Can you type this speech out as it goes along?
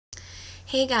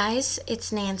Hey guys,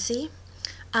 it's Nancy.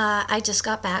 I just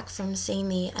got back from seeing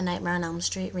the A Nightmare on Elm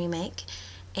Street remake,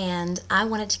 and I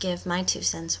wanted to give my 2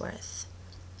 cents worth.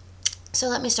 So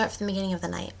let me start from the beginning of the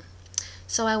night.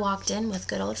 So I walked in with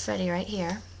good old Freddy right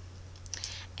here,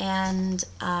 and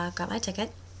got my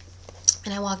ticket.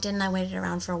 And I walked in and I waited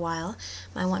around for a while.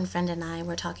 My one friend and I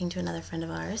were talking to another friend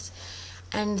of ours.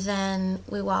 And then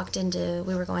we were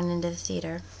going into the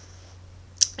theater.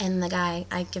 And the guy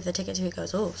I give the ticket to, he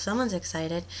goes, "Oh, someone's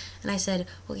excited." And I said,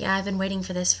 "Well, yeah, I've been waiting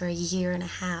for this for a year and a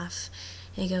half."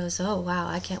 And he goes, "Oh, wow,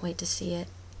 I can't wait to see it."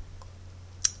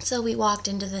 So we walked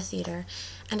into the theater,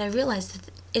 and I realized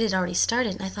that it had already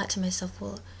started. And I thought to myself,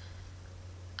 well,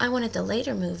 I wanted the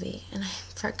later movie, and I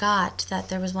forgot that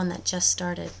there was one that just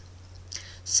started.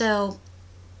 So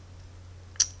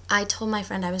I told my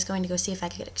friend I was going to go see if I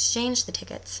could exchange the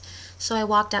tickets. So I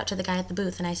walked out to the guy at the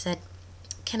booth, and I said,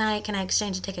 can I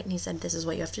exchange a ticket? And he said, "This is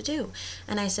what you have to do."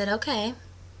 And I said, "Okay."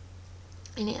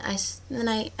 And then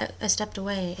I stepped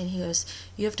away, and he goes,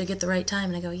 "You have to get the right time."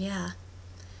 And I go, "Yeah."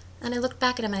 And I looked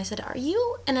back at him, and I said, "Are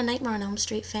you a Nightmare on Elm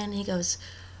Street fan?" And he goes,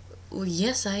 "Well,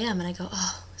 yes, I am." And I go,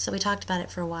 "Oh." So we talked about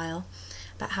it for a while,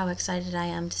 about how excited I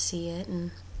am to see it.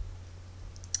 And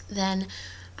then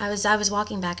I was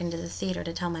walking back into the theater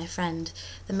to tell my friend.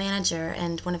 The manager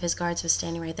and one of his guards was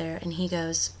standing right there, and he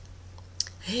goes,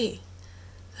 "Hey,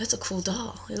 that's a cool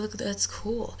doll. Hey, look, that's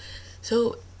cool.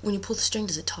 So when you pull the string,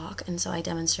 does it talk?" And so I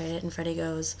demonstrated it, and Freddie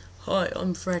goes, "Hi,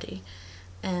 I'm Freddie."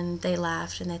 And they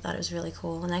laughed, and they thought it was really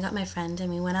cool. And I got my friend,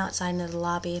 and we went outside into the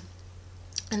lobby,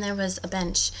 and there was a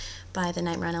bench by the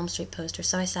Nightmare on Elm Street poster,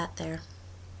 so I sat there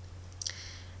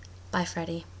by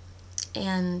Freddie,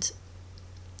 and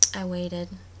I waited,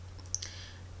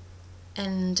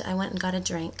 and I went and got a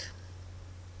drink,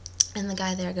 and the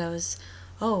guy there goes,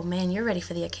 "Oh man, you're ready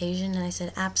for the occasion." And I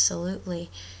said, "Absolutely.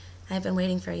 I've been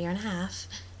waiting for a year and a half."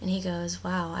 And he goes,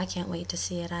 "Wow, I can't wait to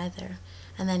see it either."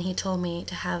 And then he told me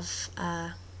to have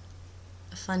a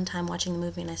fun time watching the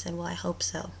movie, and I said, "Well, I hope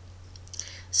so."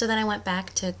 So then I went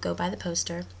back to go buy the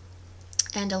poster,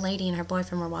 and a lady and her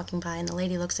boyfriend were walking by, and the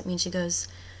lady looks at me and she goes,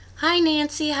 "Hi,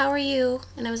 Nancy, how are you?"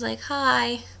 And I was like,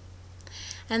 "Hi."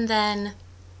 And then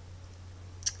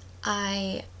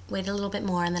I waited a little bit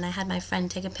more, and then I had my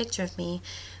friend take a picture of me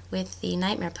with the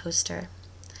Nightmare poster.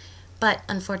 But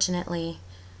unfortunately,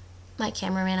 my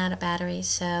camera ran out of battery,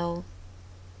 so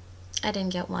I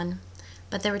didn't get one.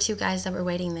 But there were 2 guys that were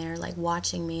waiting there, like,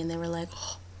 watching me, and they were like,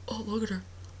 oh, look at her.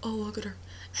 Oh, look at her."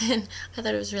 And I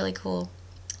thought it was really cool.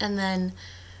 And then,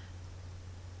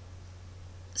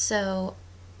 so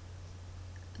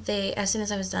as soon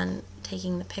as I was done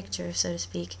taking the picture, so to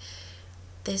speak,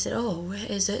 they said, "Oh,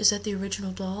 is that the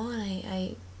original doll?" And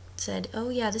I said, "Oh,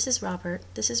 yeah, this is Robert.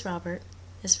 This is Robert,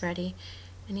 is Freddie."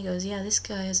 And he goes, "Yeah, this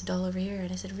guy has a doll over here."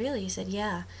 And I said, "Really?" He said,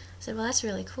 "Yeah." I said, "Well, that's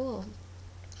really cool."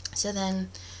 So then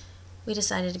we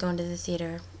decided to go into the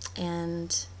theater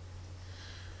and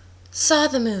saw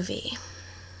the movie.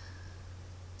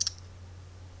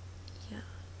 Yeah.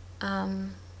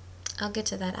 I'll get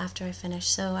to that after I finish.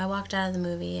 So I walked out of the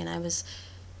movie, and I was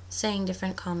saying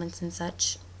different comments and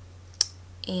such.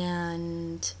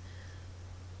 And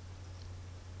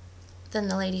then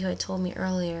the lady who had told me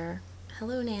earlier,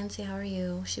 "Hello, Nancy, how are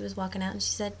you?" She was walking out, and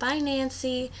she said, "Bye,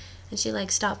 Nancy." And she,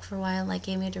 like, stopped for a while and, like,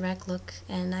 gave me a direct look,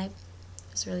 and it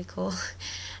was really cool.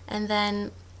 And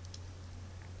then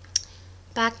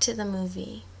back to the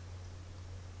movie.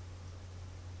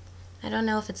 I don't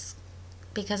know if it's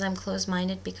because I'm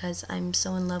closed-minded, because I'm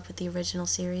so in love with the original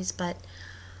series, but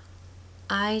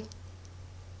I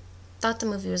thought the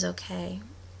movie was okay.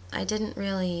 I didn't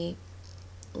really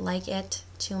like it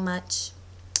too much.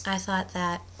 I thought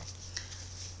that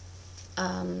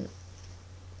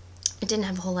it didn't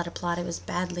have a whole lot of plot. It was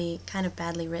kind of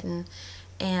badly written,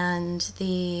 and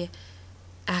the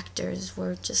actors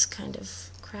were just kind of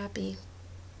crappy.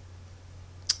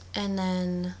 And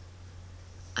then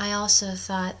I also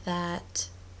thought that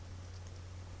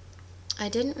I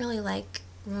didn't really like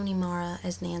Rooney Mara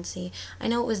as Nancy. I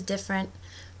know it was different,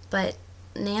 but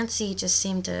Nancy just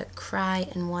seemed to cry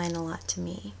and whine a lot to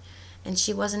me, and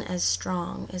she wasn't as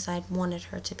strong as I'd wanted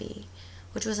her to be,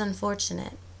 which was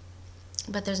unfortunate,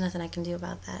 but there's nothing I can do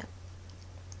about that.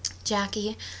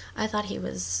 Jackie, I thought he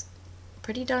was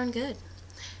pretty darn good.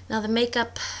 Now the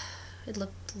makeup, it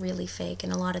looked really fake,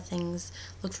 and a lot of things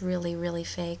looked really, really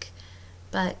fake,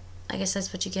 but I guess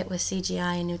that's what you get with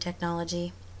CGI and new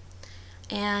technology.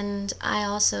 And I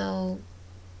also,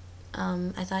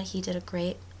 I thought he did a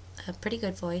pretty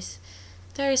good voice.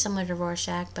 Very similar to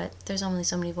Rorschach, but there's only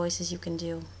so many voices you can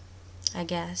do, I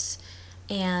guess.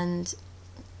 And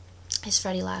his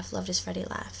Freddy laugh, loved his Freddy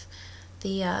laugh.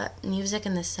 The music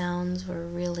and the sounds were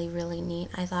really, really neat.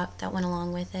 I thought that went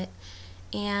along with it.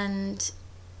 And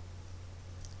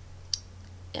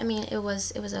I mean, it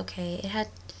was okay. It had,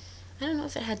 I don't know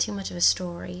if it had too much of a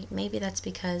story. Maybe that's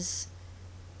because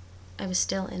I was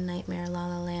still in Nightmare La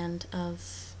La Land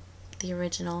of the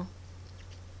original.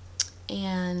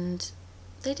 And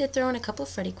they did throw in a couple of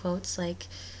Freddy quotes, like,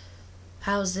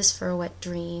 "How's this for a wet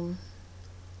dream?"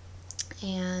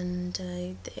 And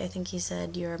I think he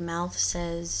said, "Your mouth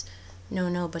says no,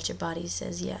 no, but your body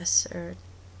says yes," or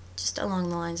just along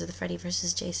the lines of the Freddy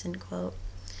versus Jason quote.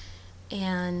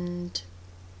 And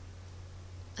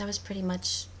that was pretty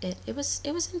much it. It was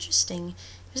interesting.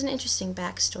 It was an interesting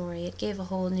backstory. It gave a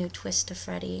whole new twist to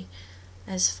Freddy,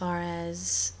 as far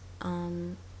as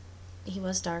he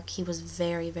was dark. He was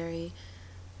very, very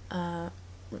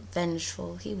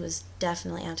vengeful. He was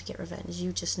definitely out to get revenge.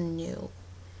 You just knew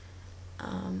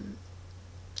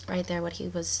right there what he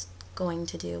was going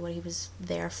to do, what he was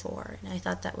there for. And I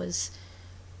thought that was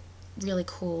really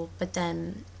cool. But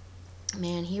then,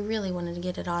 man, he really wanted to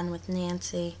get it on with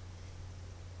Nancy,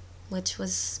 which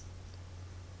was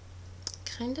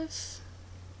kind of,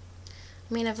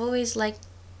 I mean, I've always liked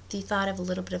the thought of a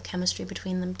little bit of chemistry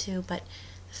between them two, but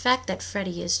the fact that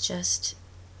Freddy is just,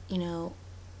 you know,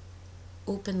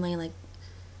 openly, like,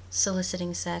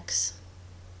 soliciting sex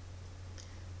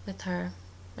with her,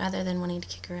 rather than wanting to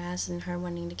kick her ass and her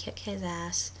wanting to kick his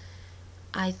ass,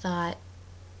 I thought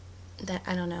that,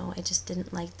 I don't know, I just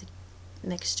didn't like the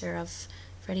mixture of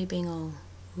Freddy being all,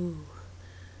 "Ooh,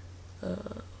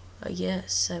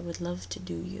 yes, I would love to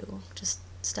do you," just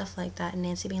stuff like that, and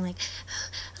Nancy being like,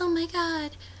 "Oh my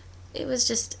god." It was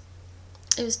just,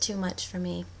 it was too much for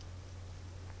me.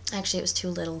 Actually, it was too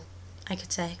little, I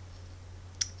could say.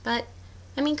 But,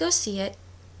 I mean, go see it.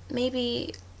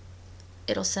 Maybe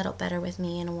it'll settle better with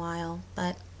me in a while,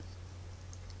 but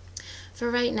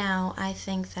for right now, I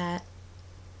think that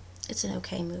it's an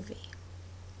okay movie.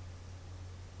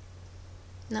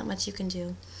 Not much you can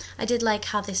do. I did like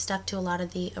how they stuck to a lot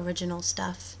of the original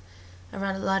stuff,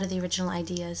 around a lot of the original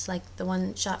ideas, like the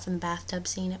one shot from the bathtub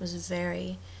scene. It was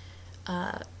very,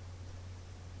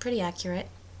 pretty accurate.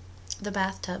 The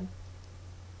bathtub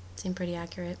seemed pretty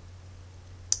accurate.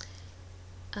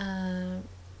 I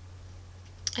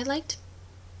liked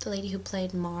the lady who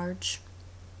played Marge,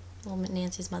 well,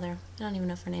 Nancy's mother. I don't even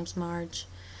know if her name's Marge.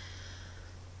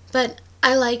 But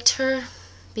I liked her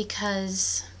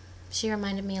because she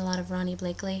reminded me a lot of Ronnie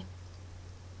Blakely.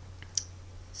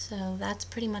 So that's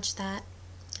pretty much that.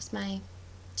 That's my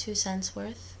 2 cents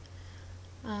worth.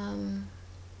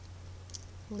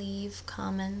 Leave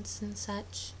comments and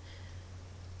such.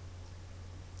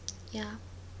 Yeah.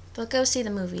 But go see the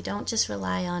movie. Don't just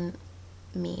rely on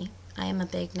me. I am a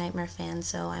big Nightmare fan,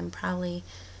 so I'm probably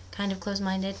kind of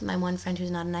close-minded. My one friend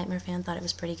who's not a Nightmare fan thought it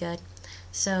was pretty good.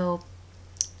 So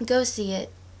go see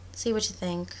it. See what you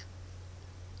think.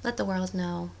 Let the world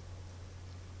know.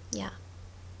 Yeah.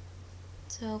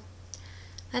 So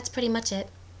that's pretty much it.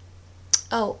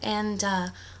 Oh, and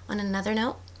on another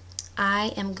note,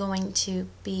 I am going to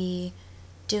be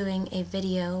doing a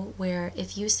video where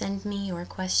if you send me your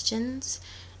questions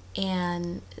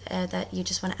and that you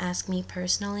just want to ask me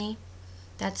personally,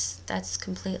 that's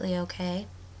completely okay.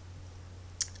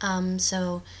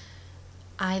 So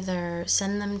either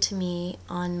send them to me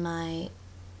on my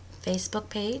Facebook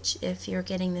page if you're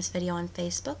getting this video on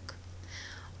Facebook,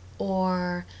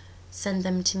 or send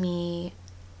them to me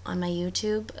on my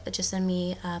YouTube. Just send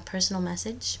me a personal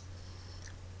message,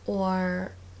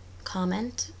 or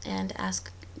comment and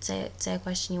say a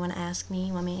question you want to ask me,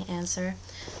 you want me to answer.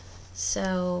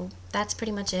 So that's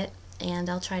pretty much it, and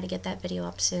I'll try to get that video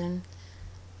up soon,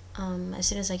 as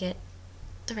soon as I get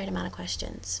the right amount of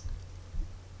questions.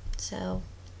 So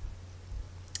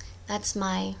that's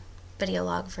my video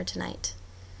log for tonight.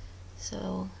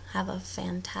 So have a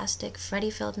fantastic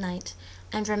Freddy-filled night,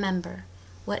 and remember,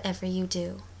 whatever you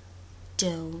do,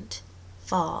 don't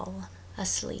fall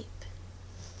asleep.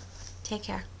 Take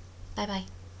care. Bye-bye.